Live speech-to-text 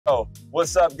Oh,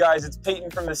 what's up guys? It's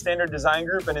Peyton from the Standard Design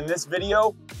Group, and in this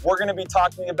video, we're gonna be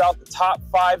talking about the top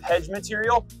 5 hedge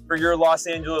material for your Los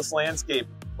Angeles landscape.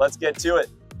 Let's get to it.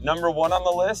 Number 1 on the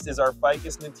list is our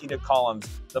Ficus Nitida columns,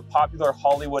 the popular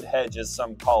Hollywood hedge as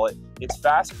some call it. It's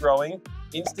fast growing,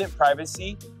 instant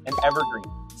privacy, and evergreen,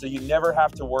 so you never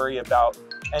have to worry about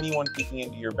anyone peeking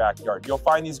into your backyard. You'll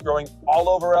find these growing all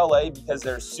over LA because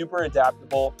they're super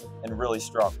adaptable and really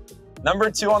strong.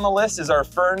 Number 2 on the list is our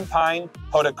fern pine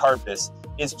Podocarpus.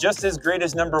 It's just as great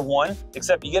as number 1,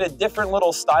 except you get a different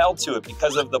little style to it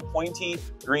because of the pointy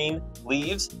green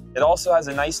leaves. It also has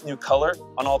a nice new color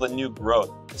on all the new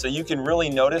growth. So you can really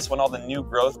notice when all the new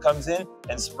growth comes in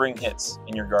and spring hits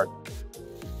in your garden.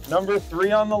 Number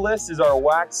 3 on the list is our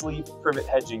wax leaf privet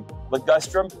hedging,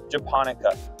 Ligustrum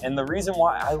japonica. And the reason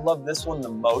why I love this one the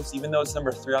most, even though it's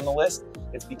number 3 on the list,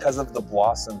 it's because of the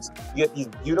blossoms. You get these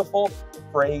beautiful,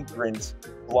 fragrant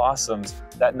blossoms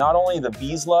that not only the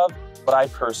bees love, but I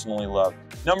personally love.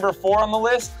 Number 4 on the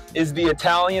list is the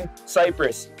Italian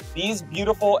Cypress. These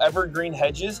beautiful evergreen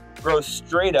hedges grow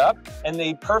straight up and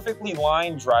they perfectly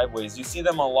line driveways. You see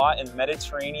them a lot in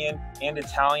Mediterranean and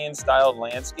Italian styled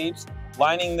landscapes,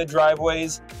 lining the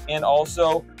driveways and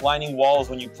also lining walls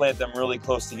when you plant them really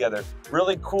close together.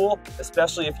 Really cool,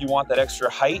 especially if you want that extra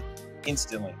height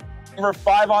instantly. Number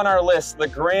 5 on our list, the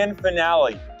grand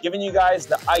finale, giving you guys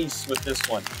the ice with this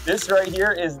one. This right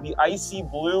here is the Icy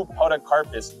Blue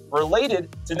Podocarpus,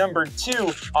 related to number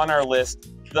 2 on our list,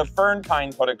 the fern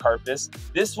pine Podocarpus.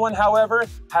 This one, however,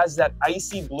 has that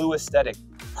icy blue aesthetic,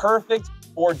 perfect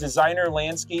for designer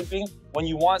landscaping when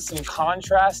you want some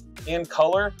contrast and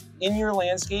color in your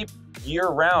landscape year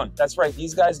round. That's right,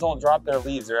 these guys don't drop their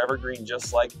leaves. They're evergreen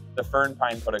just like the fern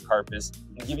pine Podocarpus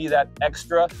and give you that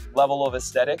extra level of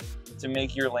aesthetic to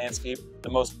make your landscape the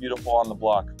most beautiful on the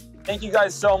block. Thank you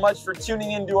guys so much for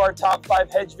tuning into our top 5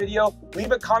 hedge video.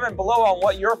 Leave a comment below on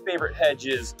what your favorite hedge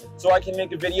is so I can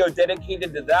make a video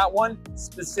dedicated to that one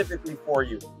specifically for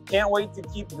you. Can't wait to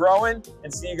keep growing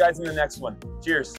and see you guys in the next one. Cheers.